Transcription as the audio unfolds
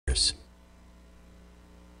The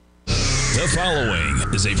following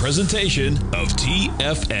is a presentation of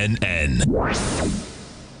TFNN.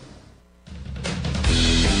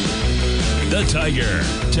 The Tiger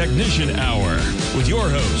Technician Hour with your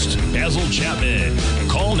host, Basil Chapman.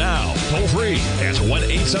 Call now, toll free at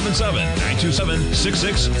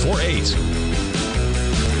 1-877-927-6648.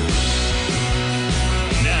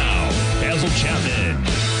 Now, Basil Chapman.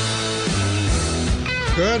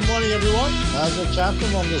 Good morning, everyone. Basil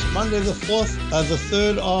Chapman on this Monday, the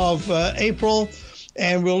 3rd of April,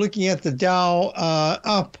 and we're looking at the Dow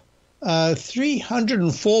up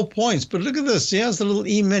 304 points. But look at this. Here's the little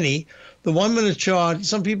E-mini, the 1-minute chart.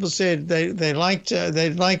 Some people said they'd like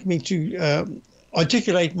me to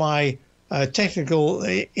articulate my technical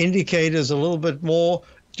indicators a little bit more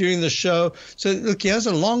during the show. So look, here's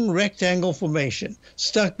a long rectangle formation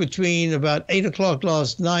stuck between about 8 o'clock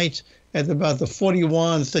last night at about the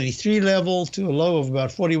 41.33 level to a low of about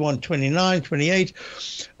 41.29, 28.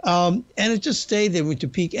 And it just stayed there, went to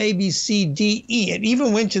peak A, B, C, D, E. It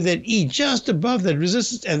even went to that E just above that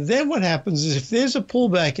resistance. And then what happens is if there's a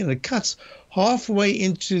pullback and it cuts halfway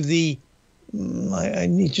into the, I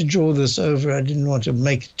need to draw this over. I didn't want to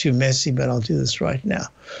make it too messy, but I'll do this right now.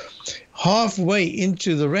 Halfway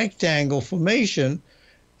into the rectangle formation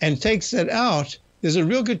and takes that out, there's a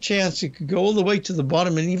real good chance it could go all the way to the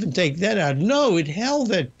bottom and even take that out. No, it held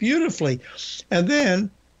that beautifully. And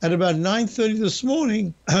then at about 9:30 this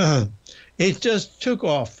morning, it just took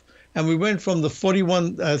off. And we went from the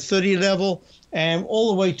 41.30 level and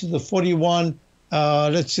all the way to the 41.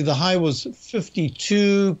 Let's see, the high was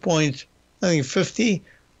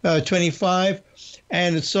 25.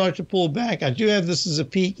 And it started to pull back. I do have this as a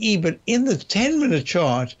peak E, but in the 10-minute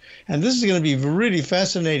chart, and this is going to be really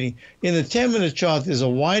fascinating, in the 10-minute chart, there's a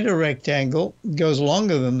wider rectangle. It goes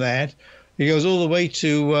longer than that. It goes all the way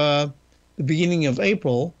to the beginning of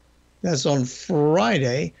April. That's on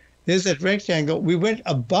Friday. There's that rectangle. We went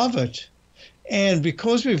above it. And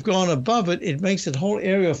because we've gone above it, it makes that whole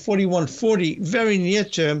area of 41.40 very near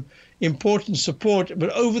term important support. But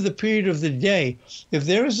over the period of the day, if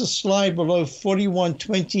there is a slide below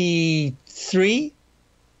 41.23,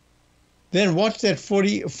 then watch that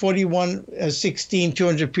 41.16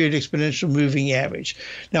 200 period exponential moving average.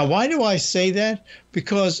 Now, why do I say that?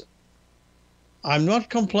 Because I'm not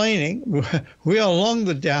complaining. We are along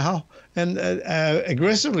the Dow and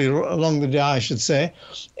aggressively along the Dow, I should say.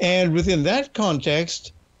 And within that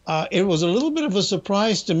context, it was a little bit of a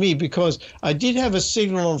surprise to me because I did have a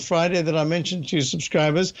signal on Friday that I mentioned to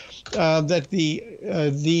subscribers that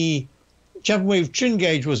the Chapman Wave Chin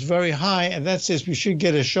gauge was very high, and that says we should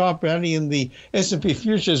get a sharp rally in the S&P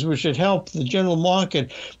futures, which should help the general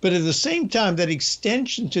market. But at the same time, that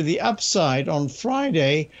extension to the upside on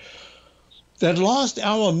Friday, that last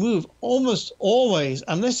hour move almost always,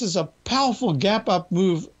 unless it's a powerful gap up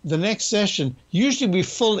move the next session, usually we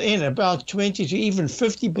fill in about 20 to even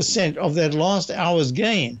 50% of that last hour's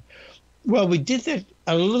gain. Well, we did that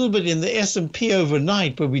a little bit in the S&P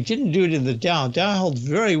overnight, but we didn't do it in the Dow. Dow held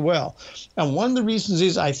very well. And one of the reasons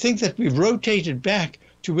is I think that we've rotated back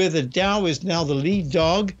to where the Dow is now the lead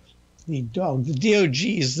dog. The DOG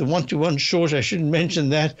is the one-to-one short. I shouldn't mention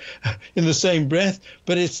that in the same breath,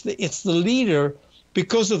 but it's the leader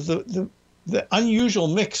because of the unusual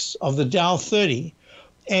mix of the Dow 30.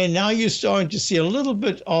 And now you're starting to see a little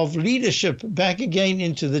bit of leadership back again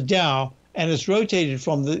into the Dow, and it's rotated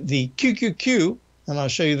from the QQQ, and I'll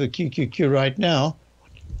show you the QQQ right now.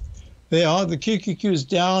 They are. The QQQ is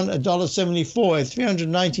down $1.74 at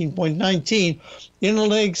 319.19. In a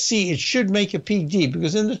leg C, it should make a peak D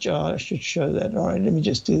because in the chart, I should show that. All right, let me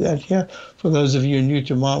just do that here. For those of you new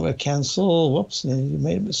to market, cancel. Whoops, you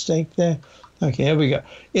made a mistake there. Okay, here we go.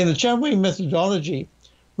 In the Chapman Wave methodology,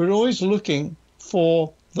 we're always looking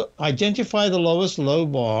for identify the lowest low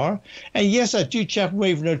bar. And yes, I do Chapman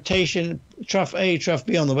Wave notation, trough A, trough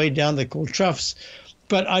B on the way down. They're called troughs.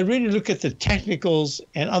 But I really look at the technicals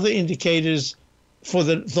and other indicators for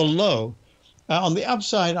the low. On the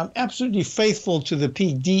upside, I'm absolutely faithful to the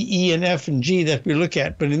peak D, E, and F, and G that we look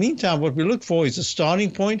at. But in the meantime, what we look for is a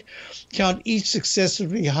starting point. Count each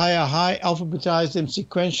successively higher high, alphabetize them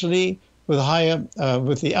sequentially with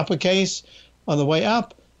the uppercase on the way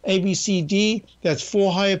up. A, B, C, D, that's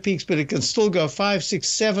 4 higher peaks, but it can still go 5, 6,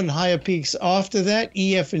 7 higher peaks after that.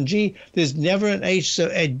 E, F, and G, there's never an H. So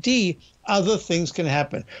at D, other things can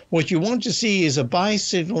happen. What you want to see is a buy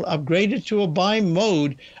signal upgraded to a buy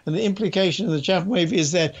mode, and the implication of the Chapman Wave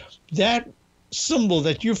is that that symbol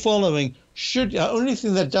that you're following should, the only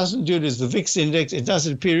thing that doesn't do it is the VIX index. It does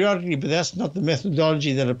it periodically, but that's not the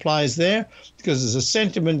methodology that applies there because it's a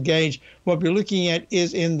sentiment gauge. What we're looking at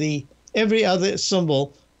is in the every other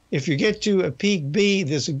symbol if you get to a peak B,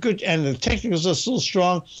 there's a good, and the technicals are still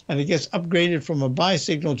strong, and it gets upgraded from a buy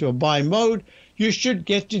signal to a buy mode, you should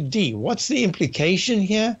get to D. What's the implication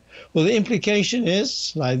here? Well, the implication is,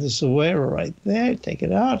 slide this away right there, take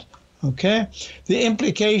it out, okay? The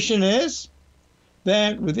implication is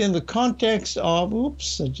that within the context of,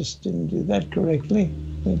 oops, I just didn't do that correctly.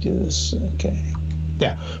 Let me do this, okay.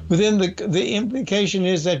 Yeah, within the implication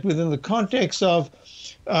is that within the context of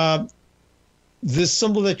this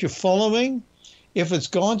symbol that you're following, if it's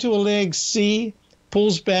gone to a leg C,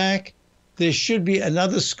 pulls back, there should be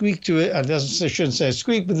another squeak to it. I shouldn't say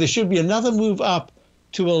squeak, but there should be another move up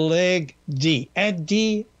to a leg D. At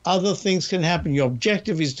D, other things can happen. Your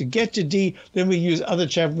objective is to get to D, then we use other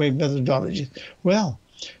Chapman methodologies. Well,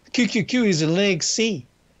 QQQ is a leg C.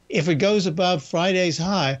 If it goes above Friday's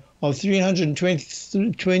high of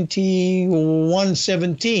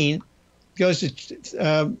 321.17, goes to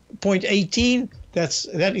 0.18,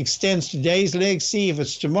 that extends today's leg C. If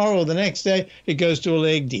it's tomorrow or the next day, it goes to a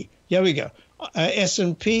leg D. Here we go.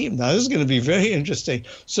 S&P, now this is going to be very interesting.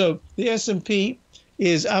 So the S&P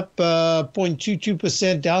is up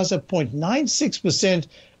 0.22%, Dow's up 0.96%,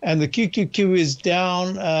 and the QQQ is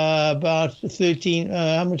down about 13.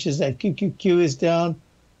 How much is that? QQQ is down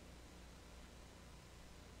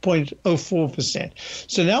 0.04%.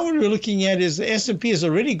 So now what we're looking at is the S&P has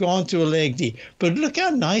already gone to a leg D. But look how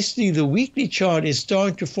nicely the weekly chart is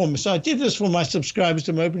starting to form. So I did this for my subscribers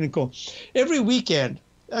to my opening call. Every weekend,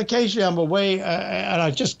 occasionally I'm away and I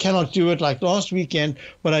just cannot do it. Like last weekend,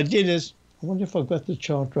 what I did is, I wonder if I've got the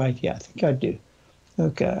chart right here. I think I do.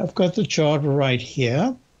 Okay, I've got the chart right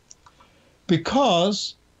here.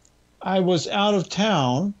 Because I was out of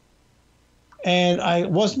town and I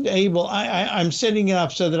wasn't able, I'm setting it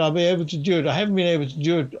up so that I'll be able to do it. I haven't been able to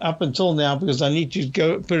do it up until now because I need to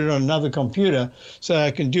go put it on another computer so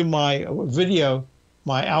I can do my video,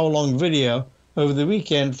 my hour-long video over the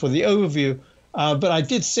weekend for the overview. But I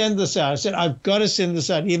did send this out. I said, I've got to send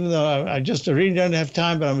this out, even though I really don't have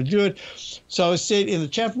time, but I'm going to do it. So I said in the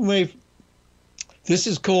Chapman Wave, this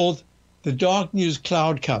is called the Dark News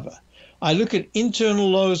Cloud Cover. I look at internal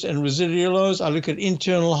lows and residual lows. I look at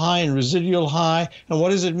internal high and residual high. And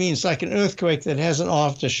what does it mean? It's like an earthquake that has an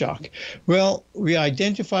aftershock. Well, we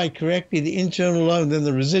identified correctly the internal low and then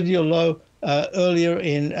the residual low earlier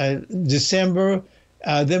in December.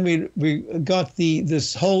 Then we got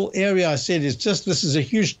this whole area. I said, this is a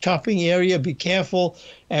huge topping area. Be careful.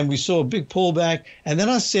 And we saw a big pullback. And then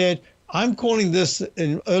I said, I'm calling this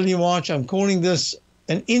in early March. I'm calling this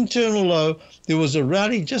an internal low. There was a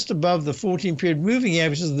rally just above the 14-period moving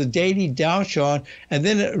averages of the daily Dow chart, and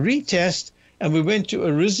then a retest, and we went to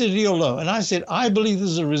a residual low. And I said, I believe this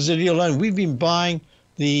is a residual low. And we've been buying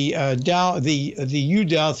the Dow, the U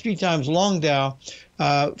Dow, 3 times long Dow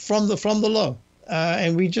from the low.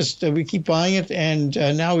 And we keep buying it, and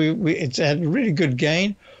now it's at a really good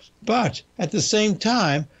gain. But at the same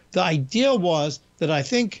time, the idea was that I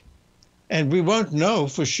think, and we won't know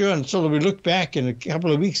for sure until we look back in a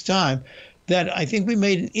couple of weeks' time, that I think we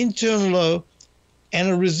made an internal low and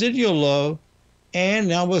a residual low. And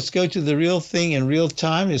now let's go to the real thing in real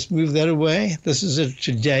time. Let's move that away. This is it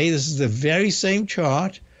today. This is the very same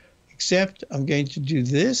chart, except I'm going to do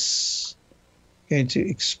this. I'm going to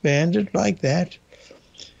expand it like that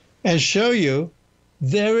and show you.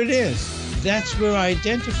 There it is. That's where I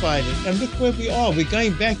identified it. And look where we are. We're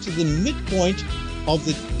going back to the midpoint of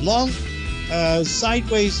the long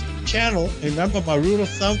sideways channel. And remember my rule of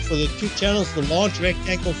thumb for the 2 channels, the large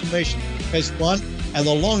rectangle formation has 1, and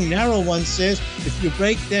the long narrow one says if you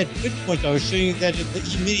break that midpoint, I was showing you that at the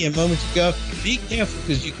E-mini a moment ago, be careful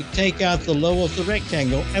because you could take out the low of the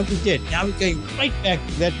rectangle, and we did. Now we're going right back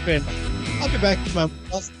to that trend line. I'll go back to my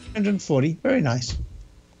 140. Very nice.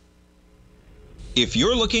 If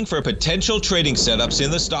you're looking for potential trading setups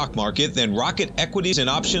in the stock market, then Rocket Equities and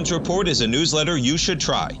Options Report is a newsletter you should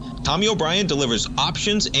try. Tommy O'Brien delivers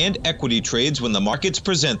options and equity trades when the markets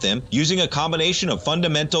present them, using a combination of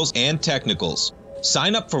fundamentals and technicals.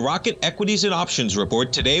 Sign up for Rocket Equities and Options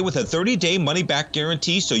Report today with a 30-day money-back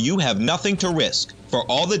guarantee so you have nothing to risk. For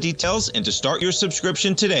all the details and to start your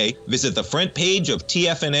subscription today, visit the front page of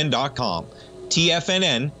TFNN.com.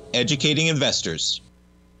 TFNN, educating investors.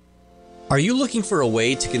 Are you looking for a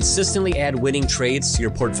way to consistently add winning trades to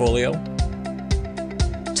your portfolio?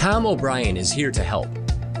 Tom O'Brien is here to help.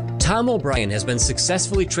 Tom O'Brien has been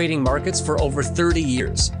successfully trading markets for over 30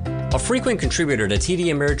 years. A frequent contributor to TD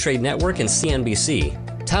Ameritrade Network and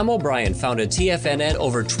CNBC, Tom O'Brien founded TFNN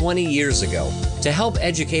over 20 years ago to help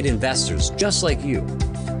educate investors just like you.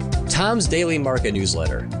 Tom's daily market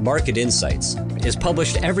newsletter, Market Insights, is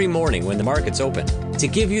published every morning when the markets open. to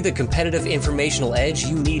give you the competitive informational edge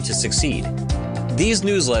you need to succeed. These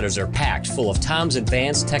newsletters are packed full of Tom's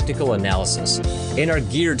advanced technical analysis and are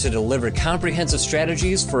geared to deliver comprehensive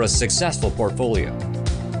strategies for a successful portfolio.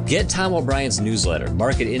 Get Tom O'Brien's newsletter,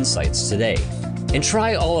 Market Insights, today, and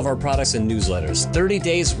try all of our products and newsletters 30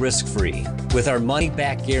 days risk-free with our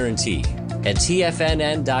money-back guarantee at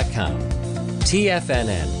TFNN.com.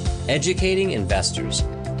 TFNN, educating investors.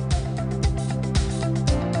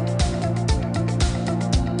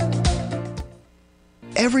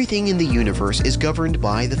 Everything in the universe is governed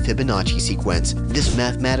by the Fibonacci sequence. This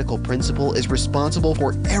mathematical principle is responsible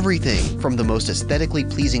for everything from the most aesthetically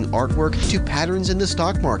pleasing artwork to patterns in the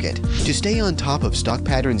stock market. To stay on top of stock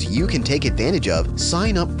patterns you can take advantage of,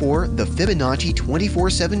 sign up for the Fibonacci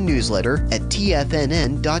 24/7 newsletter at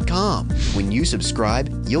TFNN.com. When you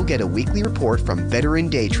subscribe, you'll get a weekly report from veteran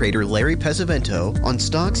day trader Larry Pesavento on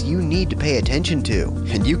stocks you need to pay attention to.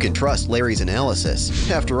 And you can trust Larry's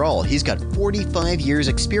analysis. After all, he's got 45 years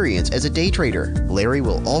experience as a day trader. Larry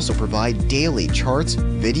will also provide daily charts,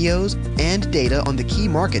 videos, and data on the key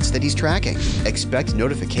markets that he's tracking. Expect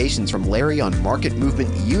notifications from Larry on market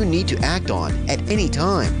movement you need to act on at any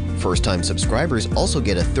time. First-time subscribers also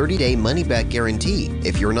get a 30-day money-back guarantee.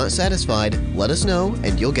 If you're not satisfied, let us know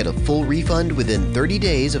and you'll get a full refund within 30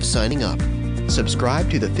 days of signing up.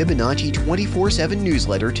 Subscribe to the Fibonacci 24/7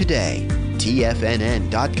 newsletter today.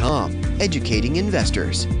 TFNN.com, educating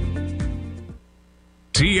investors.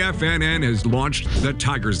 TFNN has launched the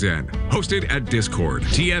Tiger's Den. Hosted at Discord,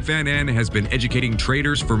 TFNN has been educating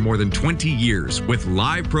traders for more than 20 years with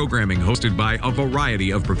live programming hosted by a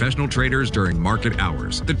variety of professional traders during market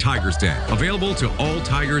hours. The Tiger's Den, available to all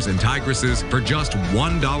tigers and tigresses for just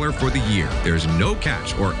 $1 for the year. There's no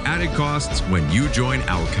catch or added costs when you join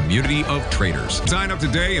our community of traders. Sign up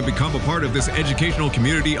today and become a part of this educational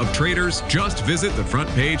community of traders. Just visit the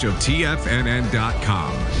front page of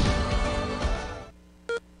TFNN.com.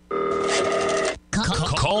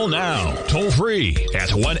 Call now, toll free at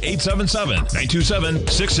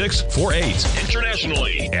 1-877-927-6648.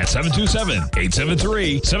 Internationally at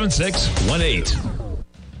 727-873-7618.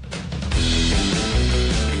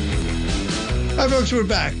 Hi, folks, we're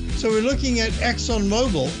back. So we're looking at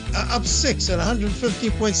ExxonMobil up 6 at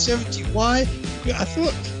 150.70. Why? I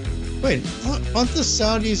thought, wait, aren't the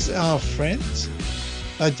Saudis our friends?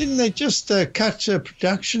 Didn't they just cut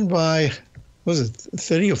production by, was it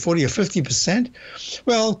 30 or 40 or 50%?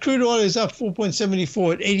 Well, crude oil is up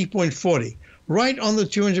 4.74 at 80.40, right on the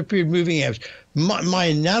 200-period moving average. My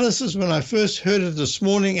analysis when I first heard it this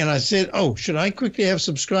morning, and I said, oh, should I quickly have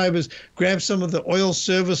subscribers grab some of the oil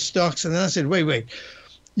service stocks? And then I said, wait.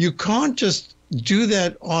 You can't just do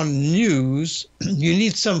that on news. You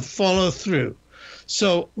need some follow through.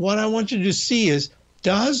 So what I want you to see is,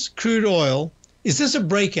 does crude oil, is this a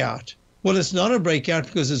breakout? Well, it's not a breakout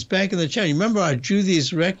because it's back in the channel. Remember, I drew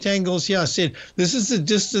these rectangles here. I said, this is the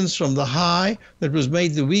distance from the high that was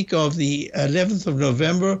made the week of the 11th of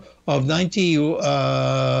November of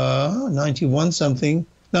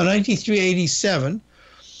 93.87.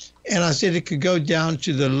 And I said it could go down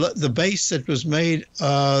to the base that was made,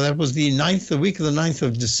 that was the week of the 9th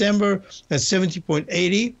of December at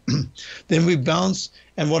 70.80. Then we bounced.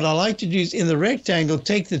 And what I like to do is in the rectangle,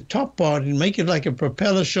 take the top part and make it like a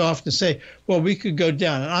propeller shaft and say, well, we could go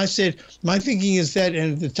down. And I said, my thinking is that,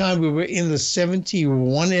 and at the time we were in the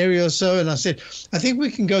 71 area or so, and I said, I think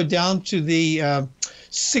we can go down to the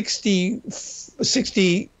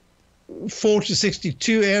 64 to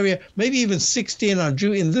 62 area, maybe even 60, and I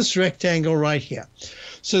drew in this rectangle right here.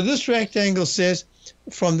 So this rectangle says,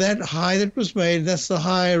 from that high that was made, that's the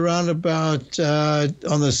high around about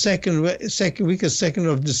on the second week of 2nd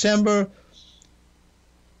of December.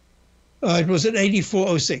 It was at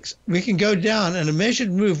 84.06. We can go down, and a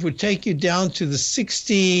measured move would take you down to the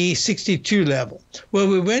 62 level. Well,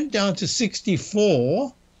 we went down to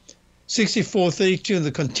 64.32 in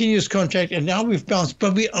the continuous contract, and now we've bounced,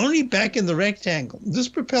 but we're only back in the rectangle. This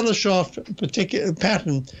propeller shaft particular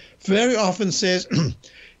pattern very often says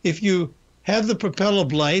if you have the propeller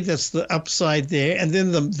blade, that's the upside there, and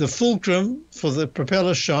then the fulcrum for the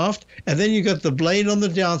propeller shaft, and then you got the blade on the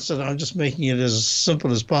downside. I'm just making it as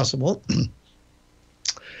simple as possible.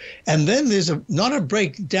 And then there's not a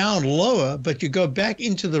break down lower, but you go back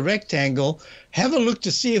into the rectangle. Have a look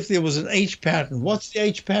to see if there was an H pattern. What's the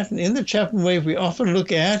H pattern? In the Chapman wave, we often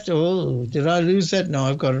look at, oh, did I lose that? No,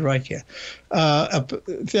 I've got it right here. I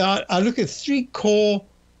look at three core,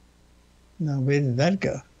 no, where did that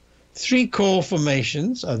go? 3 core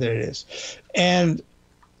formations. Oh, there it is. And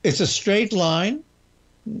it's a straight line.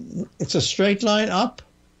 It's a straight line up.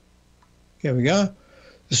 Here we go.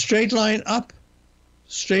 The straight line up,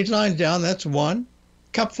 straight line down, that's 1.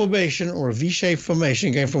 cup formation or a V-shaped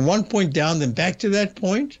formation going from one point down, then back to that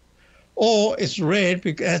point, or it's red,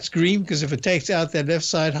 because that's green, because if it takes out that left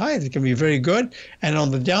side high, it can be very good. And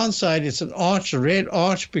on the downside, it's an arch, a red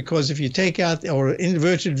arch, because if you take out, or an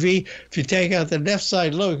inverted V, if you take out the left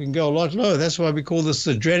side low, it can go a lot lower. That's why we call this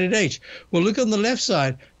the dreaded H. Well, look on the left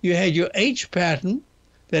side. You had your H pattern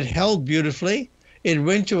that held beautifully. It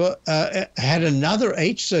went to had another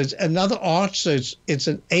H, so it's another arch, so it's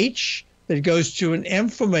an H that goes to an M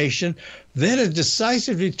formation. Then it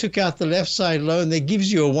decisively took out the left side low, and that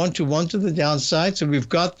gives you a 1-to-1 to the downside. So we've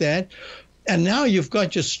got that. And now you've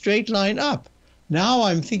got your straight line up. Now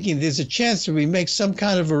I'm thinking there's a chance that we make some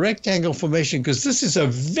kind of a rectangle formation, because this is a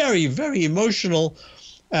very, very emotional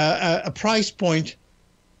a price point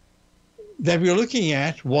that we're looking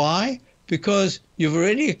at. Why? Because you've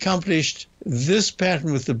already accomplished this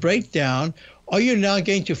pattern with the breakdown. Are you now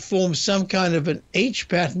going to form some kind of an H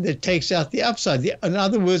pattern that takes out the upside? In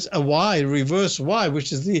other words, a Y, a reverse Y,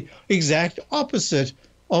 which is the exact opposite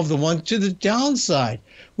of the one to the downside.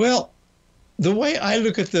 Well, the way I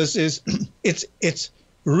look at this is it's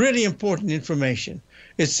really important information.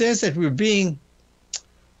 It says that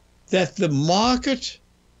that the market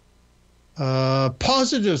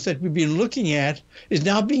positives that we've been looking at is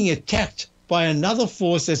now being attacked by another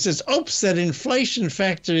force that says, oops, that inflation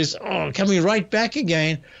factor is coming right back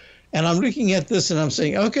again. And I'm looking at this and I'm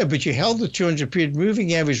saying, okay, but you held the 200-period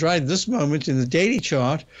moving average right at this moment in the daily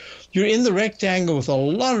chart. You're in the rectangle with a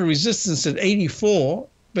lot of resistance at 84,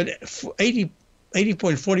 but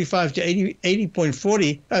 80.45 to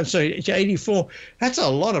 80.40. I'm sorry, to 84. That's a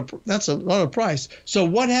lot of price. So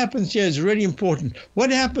what happens here is really important.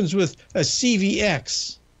 What happens with a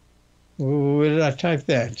CVX? Where did I type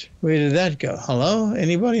that? Where did that go? Hello?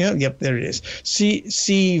 Anybody? Yep, there it is.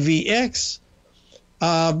 CVX.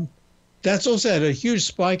 That's also had a huge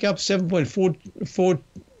spike up,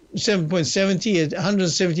 7.70 at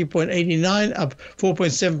 170.89, up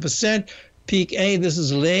 4.7%. Peak A, this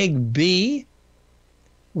is leg B,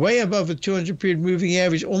 way above the 200-period moving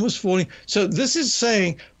average, almost falling. So this is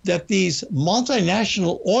saying that these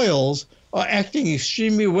multinational oils are acting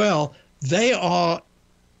extremely well. They are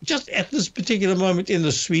just at this particular moment in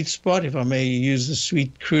the sweet spot, if I may use the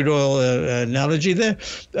sweet crude oil analogy there.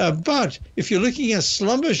 But if you're looking at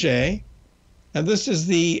Schlumberger, and this is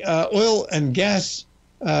the oil and gas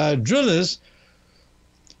drillers,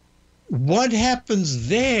 what happens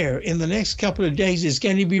there in the next couple of days is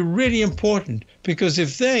going to be really important, because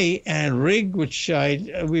if they, and rig, which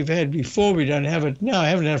we've had before, we don't have it now, I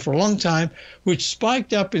haven't had it for a long time, which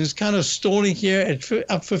spiked up and is kind of stalling here at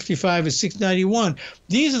up 55 at 691.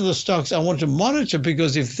 These are the stocks I want to monitor,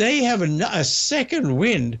 because if they have a second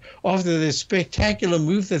wind after the spectacular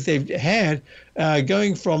move that they've had,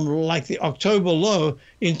 going from like the October low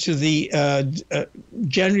into the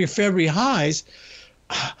January, February highs,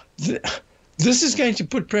 this is going to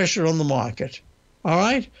put pressure on the market, all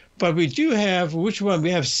right? But we do have, which one?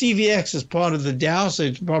 We have CVX as part of the Dow, so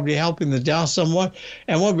it's probably helping the Dow somewhat.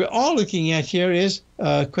 And what we are looking at here is,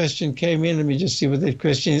 a question came in. Let me just see what that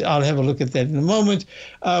question is. I'll have a look at that in a moment.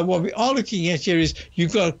 What we are looking at here is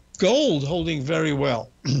you've got gold holding very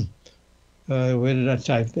well. Where did I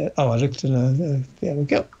type that? Oh, I looked at there we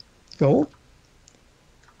go. Gold.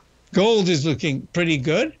 Gold is looking pretty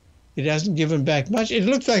good. It hasn't given back much. It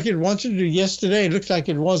looked like it wanted to yesterday. It looked like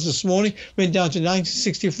it was this morning. Went down to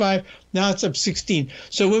 1965. Now it's up 16.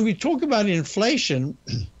 So when we talk about inflation,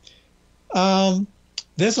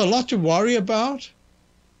 there's a lot to worry about,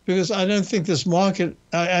 because I don't think this market,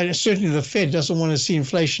 certainly the Fed, doesn't want to see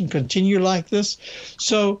inflation continue like this.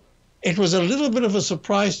 So it was a little bit of a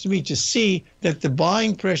surprise to me to see that the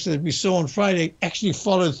buying pressure that we saw on Friday actually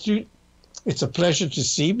followed through. It's a pleasure to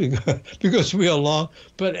see, because we are long,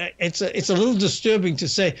 but it's a little disturbing to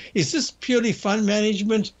say, is this purely fund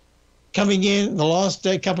management coming in the last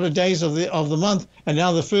couple of days of the month, and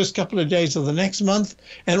now the first couple of days of the next month,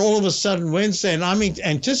 and all of a sudden Wednesday, and I'm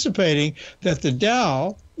anticipating that the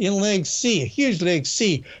Dow in leg C, a huge leg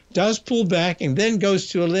C, does pull back and then goes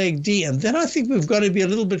to a leg D, and then I think we've got to be a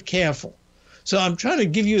little bit careful. So I'm trying to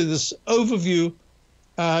give you this overview.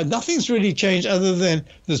 Nothing's really changed other than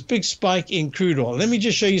this big spike in crude oil. Let me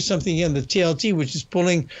just show you something here in the TLT, which is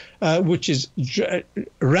pulling, which is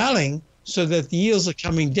rallying, so that the yields are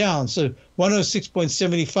coming down. So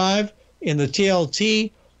 106.75 in the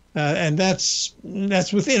TLT, and that's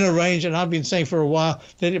within a range. And I've been saying for a while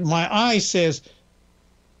that my eye says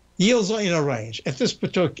yields are in a range at this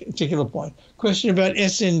particular point. Question about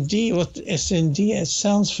SND. What the SND? It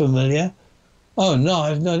sounds familiar. Oh no,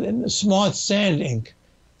 I've not. Smart Sand Inc.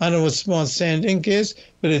 I don't know what Smart Sand Inc. is,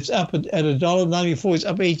 but it's up at $1.94. It's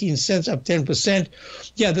up 18 cents, up 10%.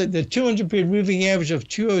 Yeah, the 200-period moving average of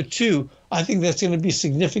 202, I think that's going to be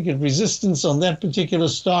significant resistance on that particular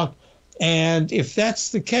stock. And if that's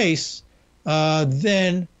the case,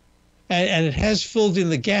 then, and it has filled in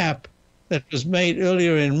the gap that was made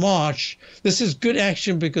earlier in March, this is good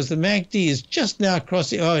action because the MACD is just now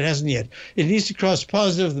crossing. Oh, it hasn't yet. It needs to cross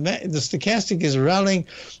positive. The stochastic is rallying,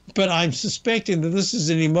 but I'm suspecting that this is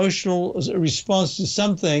an emotional response to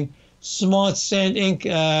something. Smart Sand Inc.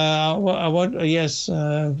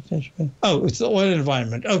 It's the oil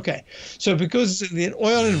environment. Okay. So because it's in the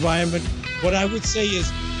oil environment, what I would say is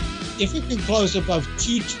if it can close above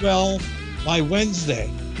 212 by Wednesday,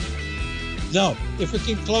 if it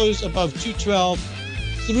can close above 212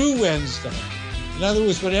 through Wednesday, in other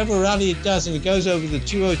words, whatever rally it does and it goes over the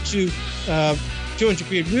 202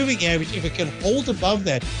 200-period moving average, if it can hold above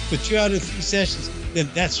that for 2 out of 3 sessions, then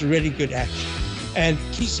that's really good action. And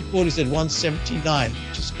key support is at 179,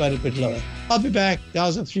 which is quite a bit lower. I'll be back.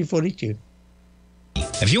 Dow's at 342.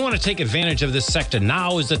 If you want to take advantage of this sector,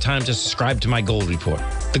 now is the time to subscribe to my Gold Report.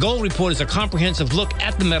 The Gold Report is a comprehensive look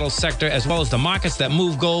at the metal sector as well as the markets that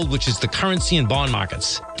move gold, which is the currency and bond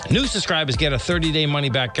markets. New subscribers get a 30-day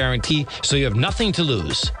money-back guarantee, so you have nothing to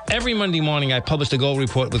lose. Every Monday morning, I publish the Gold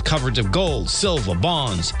Report with coverage of gold, silver,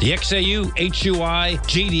 bonds, the XAU, HUI,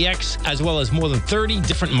 GDX, as well as more than 30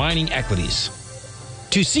 different mining equities.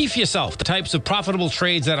 To see for yourself the types of profitable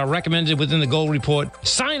trades that are recommended within the Gold Report,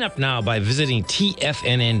 sign up now by visiting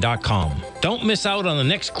TFNN.com. Don't miss out on the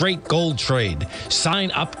next great gold trade.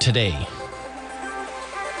 Sign up today.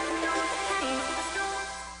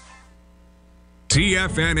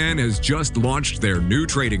 TFNN has just launched their new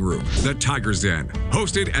trading room, the Tiger's Den.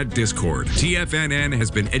 Hosted at Discord, TFNN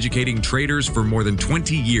has been educating traders for more than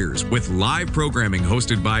 20 years with live programming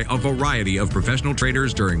hosted by a variety of professional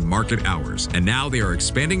traders during market hours. And now they are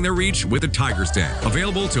expanding their reach with the Tiger's Den,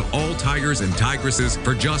 available to all tigers and tigresses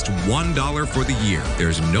for just $1 for the year.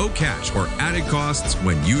 There's no catch or added costs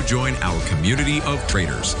when you join our community of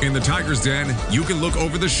traders. In the Tiger's Den, you can look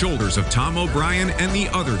over the shoulders of Tom O'Brien and the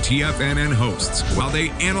other TFNN hosts while they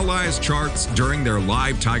analyze charts during their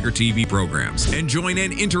live Tiger TV programs, and join an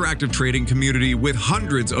interactive trading community with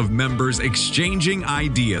hundreds of members exchanging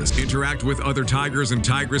ideas. Interact with other tigers and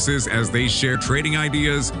tigresses as they share trading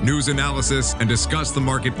ideas, news analysis, and discuss the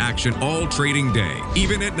market action all trading day,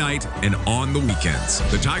 even at night and on the weekends.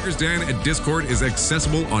 The Tiger's Den at Discord is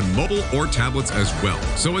accessible on mobile or tablets as well,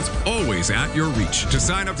 so it's always at your reach. To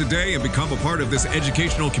sign up today and become a part of this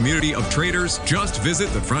educational community of traders, just visit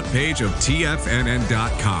the front page of TFNN.com.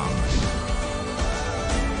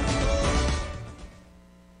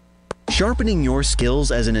 Sharpening your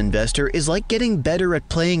skills as an investor is like getting better at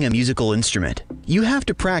playing a musical instrument. You have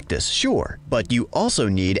to practice, sure, but you also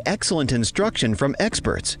need excellent instruction from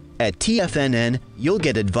experts. At TFNN, you'll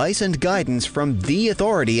get advice and guidance from the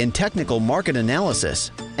authority in technical market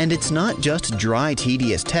analysis. And it's not just dry,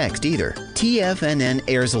 tedious text either. TFNN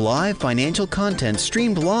airs live financial content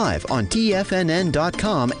streamed live on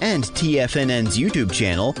TFNN.com and TFNN's YouTube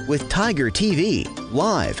channel with Tiger TV,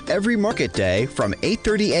 live every market day from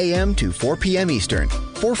 8:30 a.m. to 4 p.m. Eastern,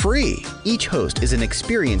 for free. Each host is an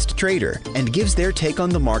experienced trader and gives their take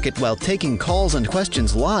on the market while taking calls and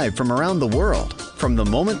questions live from around the world. From the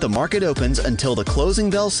moment the market opens until the closing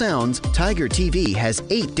bell sounds, Tiger TV has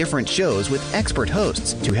 8 different shows with expert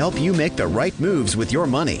hosts to help you make the right moves with your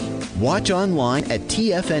money. Watch online at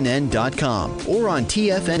TFNN.com or on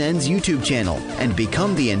TFNN's YouTube channel and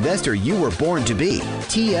become the investor you were born to be.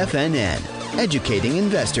 TFNN, educating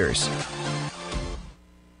investors.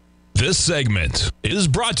 This segment is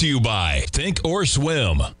brought to you by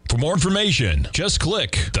Thinkorswim. For more information, just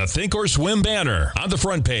click the Thinkorswim banner on the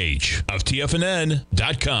front page of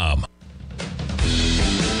TFNN.com.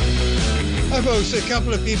 Hi, folks. A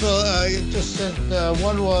couple of people just sent.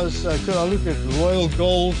 One was, could I look at Royal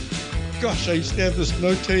Gold? Gosh, I used to have this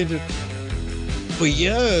notated for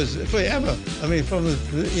years, forever. I mean, from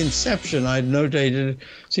the inception, I'd notated it.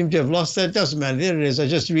 Seem to have lost that. Doesn't matter. There it is. I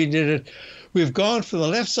just redid it. We've gone from the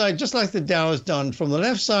left side, just like the Dow has done, from the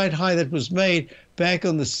left side high that was made back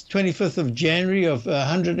on the 25th of January of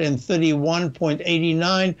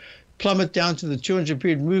 131.89, plummet down to the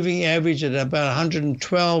 200-period moving average at about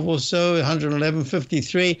 112 or so,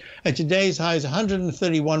 111.53, and today's high is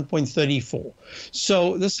 131.34.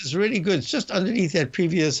 So this is really good. It's just underneath that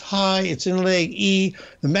previous high. It's in leg E.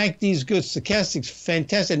 The MACD is good. Stochastic's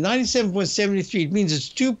fantastic. 97.73. It means it's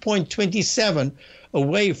 2.27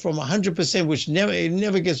 away from 100%, which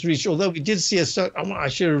never gets reached. Although we did see a stock, I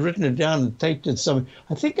should have written it down and taped it somewhere.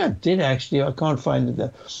 I think I did actually. I can't find it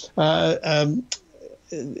there.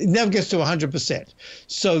 it never gets to 100%.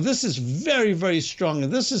 So this is very, very strong.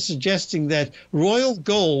 And this is suggesting that Royal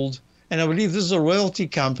Gold, and I believe this is a royalty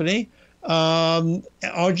company,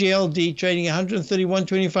 RGLD trading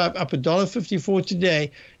 131.25 up $1.54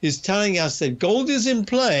 today, is telling us that gold is in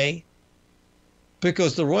play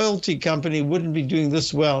because the royalty company wouldn't be doing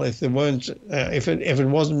this well if they weren't, if it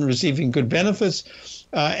wasn't receiving good benefits.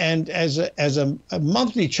 And as a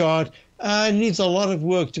monthly chart, it needs a lot of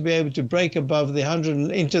work to be able to break above the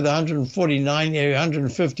 100 into the 149 area,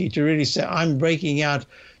 150 to really say I'm breaking out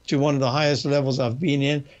to one of the highest levels I've been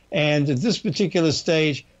in. And at this particular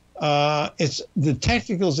stage, it's the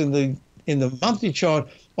technicals in the monthly chart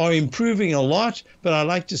are improving a lot, but I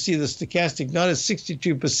like to see the stochastic not at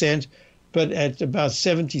 62%, but at about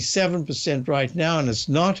 77% right now, and it's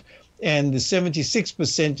not. And the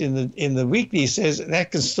 76% in the weekly says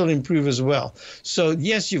that can still improve as well. So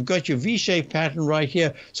yes, you've got your V-shaped pattern right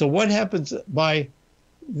here. So what happens by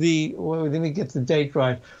let me get the date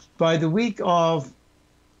right. By the week of,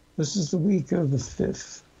 this is the week of the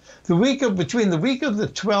 5th. Between the week of the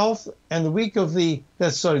 12th and the week of the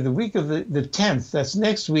week of the 10th, that's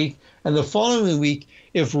next week, and the following week,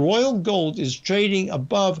 if Royal Gold is trading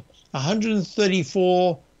above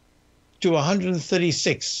 134 to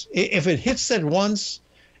 136, if it hits that once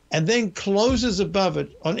and then closes above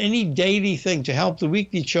it on any daily thing to help the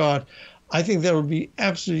weekly chart, I think that would be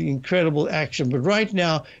absolutely incredible action. But right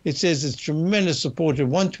now, it says it's tremendous support at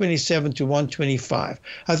 127 to 125.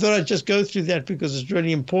 I thought I'd just go through that because it's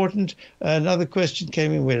really important. Another question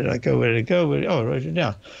came in. Where did I go? Where did it go? I wrote it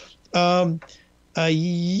down.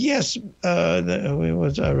 Yes, where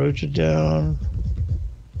was I? Wrote it down.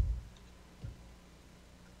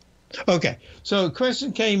 Okay, so a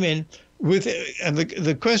question came in with, and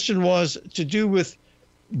the question was to do with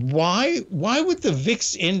why would the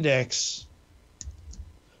VIX index,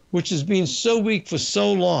 which has been so weak for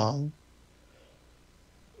so long,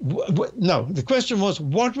 no, the question was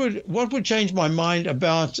what would change my mind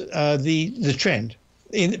about the trend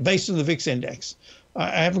based on the VIX index.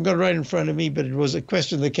 I haven't got it right in front of me, but it was a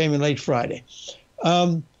question that came in late Friday,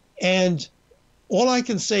 and all I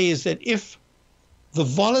can say is that if the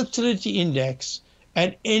volatility index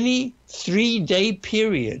at any 3-day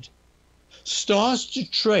period starts to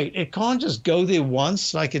trade, it can't just go there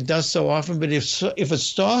once like it does so often, but if it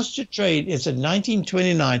starts to trade, it's at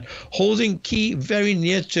 1929, holding key very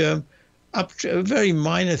near term, up to a very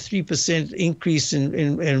minor 3% increase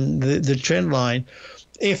in the trend line.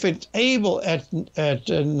 If it's able at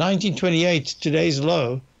 1928, today's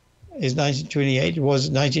low is 1928, it was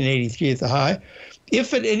 1983 at the high.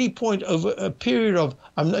 If at any point over a period of,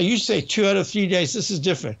 you say 2 out of 3 days, this is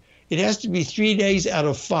different. It has to be 3 days out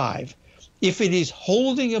of 5. If it is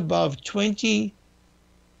holding above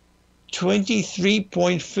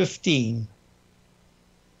 23.15,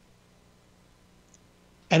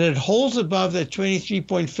 and it holds above that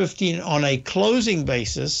 23.15 on a closing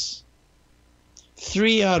basis,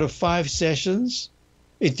 3 out of 5 sessions,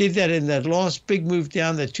 it did that in that last big move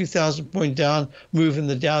down, that 2,000 point down move in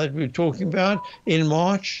the Dow that we were talking about in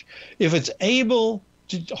March. If it's able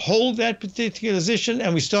to hold that particular position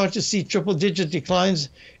and we start to see triple digit declines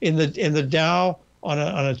in the Dow on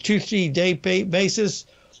a 2-3 day basis,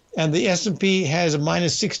 and the S&P has a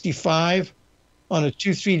minus 65 on a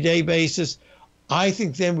 2-3 day basis, I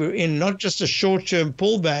think then we're in not just a short-term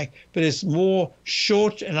pullback, but it's more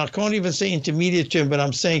short, and I can't even say intermediate term, but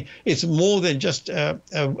I'm saying it's more than just a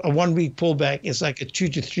 1 week pullback. It's like a 2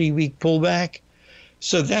 to 3 week pullback.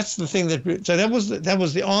 So that's the thing that was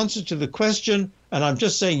the answer to the question. And I'm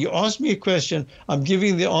just saying, you asked me a question, I'm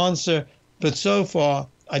giving the answer, but so far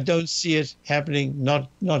I don't see it happening, not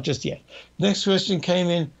just yet. Next question came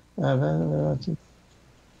in.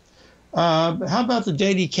 How about the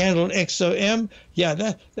daily candle XOM?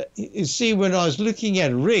 Yeah, you see, when I was looking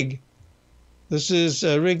at RIG, this is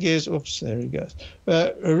RIG is, oops, there it goes.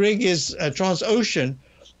 RIG is Transocean.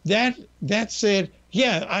 That said,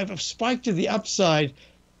 yeah, I've spiked to the upside,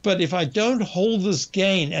 but if I don't hold this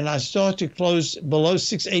gain and I start to close below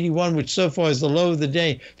 681, which so far is the low of the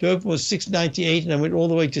day, the open was 698, and I went all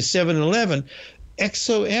the way to 711.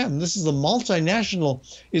 XOM, this is the multinational,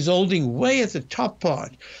 is holding way at the top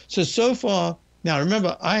part. So far, now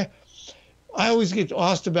remember, I always get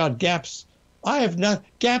asked about gaps. I have not,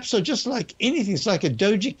 gaps are just like anything. It's like a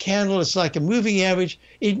doji candle. It's like a moving average.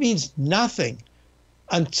 It means nothing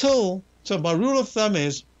until, so my rule of thumb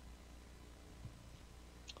is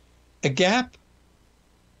a gap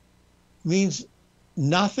means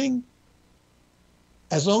nothing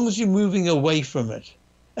as long as you're moving away from it.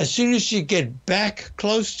 As soon as you get back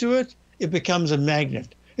close to it, it becomes a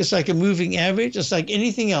magnet. It's like a moving average. It's like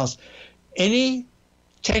anything else. Any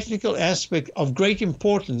technical aspect of great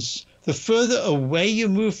importance. The further away you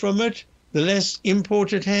move from it, the less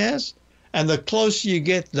import it has, and the closer you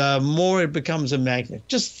get, the more it becomes a magnet.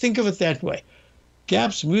 Just think of it that way.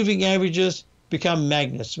 Gaps, moving averages become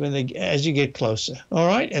magnets as you get closer. All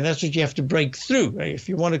right, and that's what you have to break through. Right? If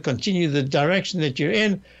you want to continue the direction that you're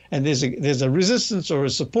in, and there's a resistance or a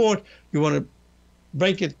support, you want to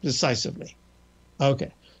break it decisively.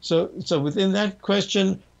 Okay, so within that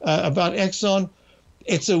question about Exxon,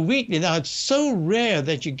 it's a weekly. Now, it's so rare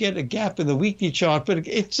that you get a gap in the weekly chart, but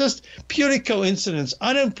it's just purely coincidence.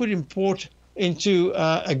 I don't put import into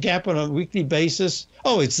a gap on a weekly basis.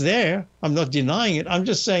 Oh, it's there. I'm not denying it. I'm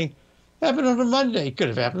just saying it happened on a Monday. It could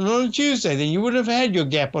have happened on a Tuesday. Then you would have had your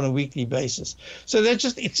gap on a weekly basis. So it's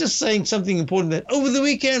just saying something important that over the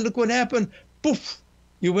weekend, look what happened. Poof,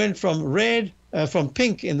 you went from from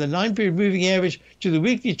pink in the 9-period moving average to the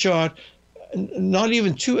weekly chart, not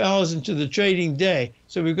even 2 hours into the trading day.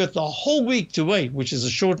 So we've got the whole week to wait, which is a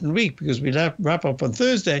shortened week because we wrap up on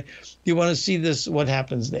Thursday. You want to see what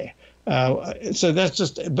happens there. So that's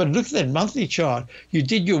but look at that monthly chart. You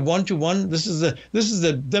did your 1-to-1. This is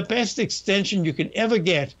the best extension you can ever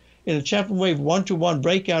get in a Chapman wave 1-to-1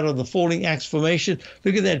 breakout of the falling axe formation.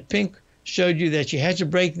 Look at that pink. Showed you that you had to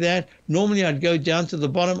break that. Normally I'd go down to the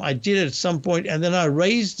bottom. I did it at some point, and then I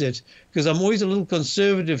raised it because I'm always a little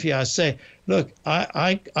conservative here. I say, look,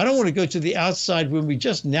 I don't want to go to the outside when we're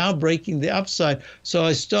just now breaking the upside. So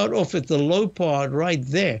I start off at the low part right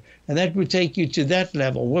there, and that would take you to that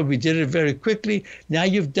level. Well, we did it very quickly. Now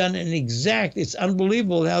you've done it's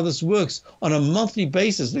unbelievable how this works on a monthly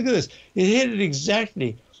basis. Look at this. It hit it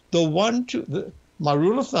exactly. My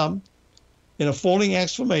rule of thumb, in a falling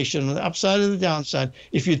axe formation on the upside and the downside,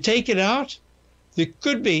 if you take it out, there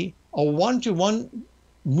could be a 1-to-1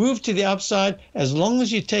 move to the upside as long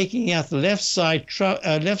as you're taking out the left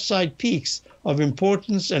side peaks of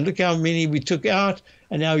importance. And look how many we took out.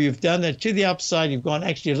 And now you've done that to the upside. You've gone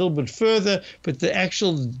actually a little bit further, but the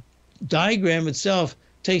actual diagram itself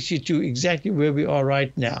takes you to exactly where we are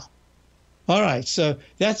right now. All right, so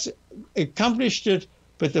that's accomplished it.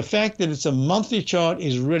 But the fact that it's a monthly chart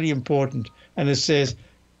is really important. And it says,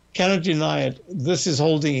 cannot deny it, this is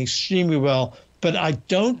holding extremely well. But I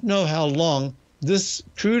don't know how long this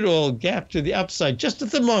crude oil gap to the upside, just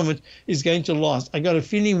at the moment, is going to last. I got a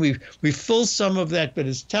feeling we filled some of that, but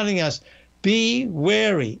it's telling us, be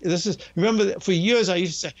wary. Remember, for years I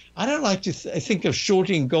used to say, I don't like to think of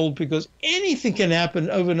shorting gold because anything can happen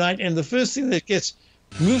overnight. And the first thing that gets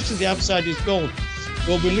moved to the upside is gold.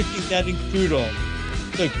 Well, we're looking at that in crude oil.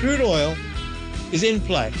 So crude oil is in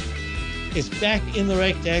play. It's back in the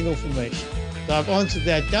rectangle formation. So I've answered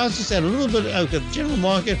that. Now let's just add a little bit of the general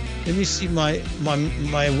market. Let me see my 1 and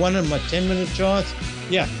my 10-minute charts.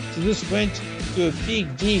 Yeah, so this went to a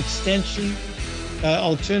peak D extension,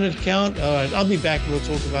 alternate count. All right, I'll be back and we'll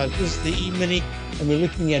talk about it. This is the E-mini, and we're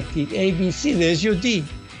looking at peak ABC. There's your D.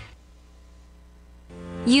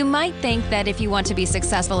 You might think that if you want to be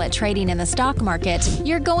successful at trading in the stock market,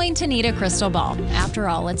 you're going to need a crystal ball. After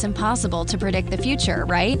all, it's impossible to predict the future,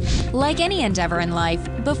 right? Like any endeavor in life,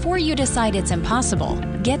 before you decide it's impossible,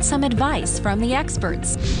 get some advice from the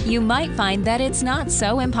experts. You might find that it's not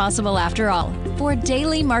so impossible after all. For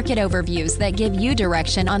daily market overviews that give you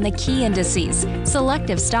direction on the key indices,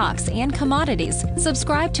 selective stocks, and commodities,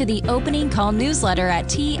 subscribe to the Opening Call newsletter at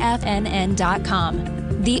TFNN.com.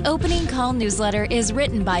 The Opening Call newsletter is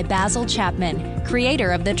written by Basil Chapman,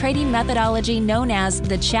 creator of the trading methodology known as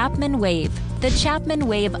the Chapman Wave. The Chapman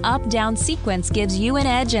Wave up-down sequence gives you an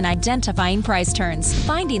edge in identifying price turns,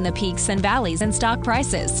 finding the peaks and valleys in stock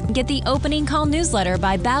prices. Get the Opening Call newsletter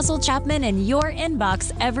by Basil Chapman in your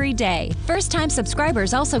inbox every day. First-time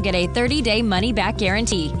subscribers also get a 30-day money-back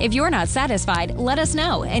guarantee. If you're not satisfied, let us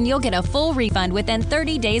know, and you'll get a full refund within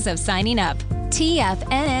 30 days of signing up.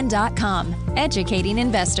 TFNN.com, educating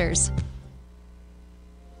investors.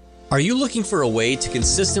 Are you looking for a way to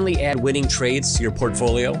consistently add winning trades to your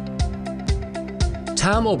portfolio?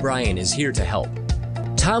 Tom O'Brien is here to help.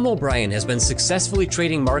 Tom O'Brien has been successfully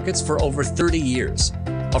trading markets for over 30 years.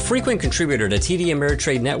 A frequent contributor to TD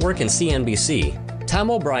Ameritrade Network and CNBC, Tom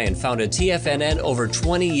O'Brien founded TFNN over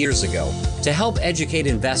 20 years ago to help educate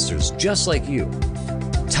investors just like you.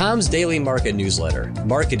 Tom's daily market newsletter,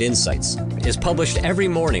 Market Insights, is published every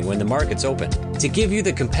morning when the markets open to give you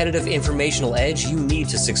the competitive informational edge you need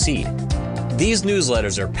to succeed. These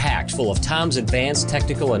newsletters are packed full of Tom's advanced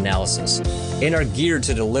technical analysis and are geared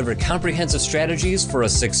to deliver comprehensive strategies for a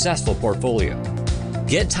successful portfolio.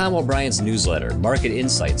 Get Tom O'Brien's newsletter, Market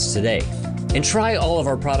Insights, today and try all of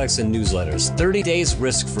our products and newsletters 30 days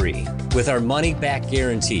risk-free with our money-back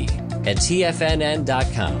guarantee at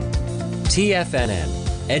TFNN.com. TFNN.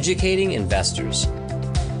 educating investors.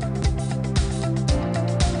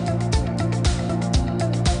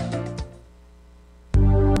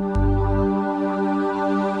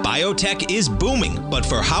 Biotech is booming, but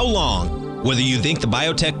for how long? Whether you think the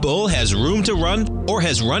biotech bull has room to run or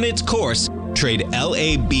has run its course, trade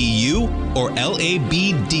LABU or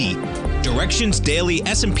LABD. Direxion's daily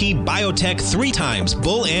S&P Biotech 3 times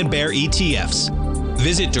bull and bear ETFs.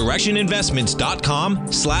 Visit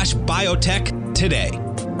directioninvestments.com/biotech today.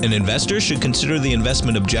 An investor should consider the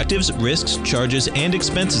investment objectives, risks, charges, and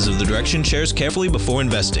expenses of the Direxion shares carefully before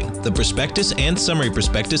investing. The prospectus and summary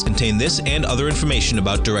prospectus contain this and other information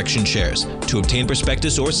about Direxion shares. To obtain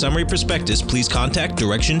prospectus or summary prospectus, please contact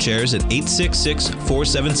Direxion shares at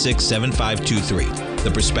 866-476-7523. The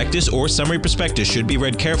prospectus or summary prospectus should be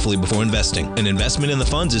read carefully before investing. An investment in the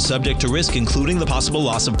funds is subject to risk, including the possible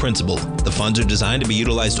loss of principal. The funds are designed to be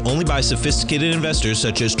utilized only by sophisticated investors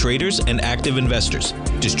such as traders and active investors.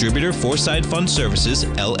 Distributor Foreside Fund Services,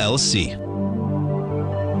 LLC.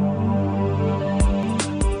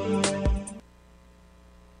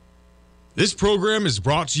 This program is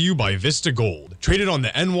brought to you by Vista Gold, traded on the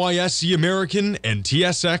NYSE American and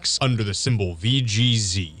TSX under the symbol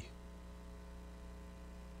VGZ.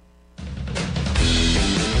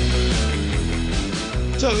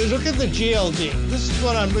 So look at the GLD. This is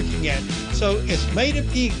what I'm looking at. So it's made a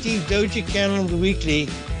peak deep doji candle on the weekly.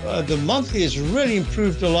 The monthly has really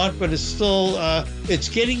improved a lot, but it's still it's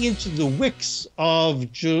getting into the wicks of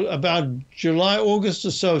about July, August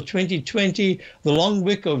or so of 2020, the long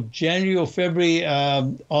wick of January or February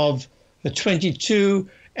of 22,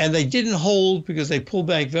 and they didn't hold because they pulled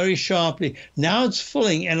back very sharply. Now it's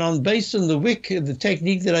filling, and based on the wick, the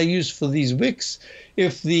technique that I use for these wicks,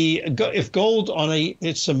 if gold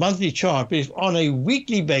it's a monthly chart, but if on a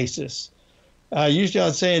weekly basis, usually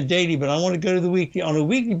I'd say a daily, but I want to go to the weekly. On a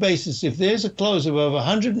weekly basis, if there's a close above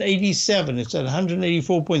 187, it's at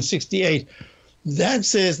 184.68, that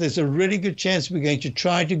says there's a really good chance we're going to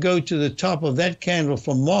try to go to the top of that candle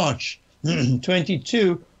from March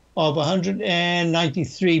 22 of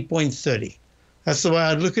 193.30. That's the way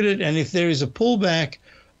I'd look at it. And if there is a pullback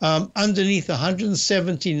underneath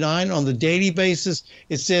 179 on the daily basis,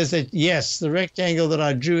 it says that, yes, the rectangle that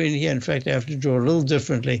I drew in here, in fact, I have to draw a little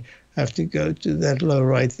differently. I have to go to that low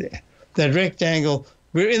right there. That rectangle,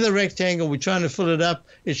 we're in the rectangle, we're trying to fill it up.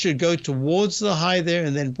 It should go towards the high there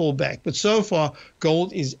and then pull back. But so far,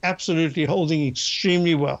 gold is absolutely holding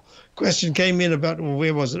extremely well. Question came in about, well,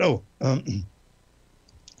 where was it?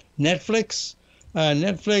 Netflix.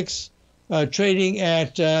 Trading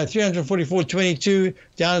at 344.22,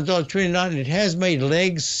 down $1.29. It has made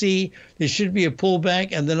leg C. There should be a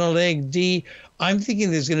pullback and then a leg D. I'm thinking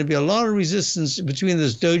there's going to be a lot of resistance between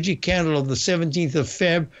this doji candle of the 17th of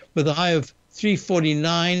Feb with a high of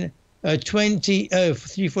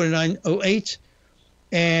 349.08,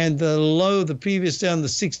 and the low, the previous down, the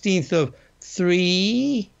 16th of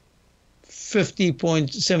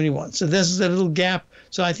 350.71. So this is a little gap.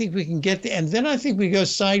 So I think we can get there. And then I think we go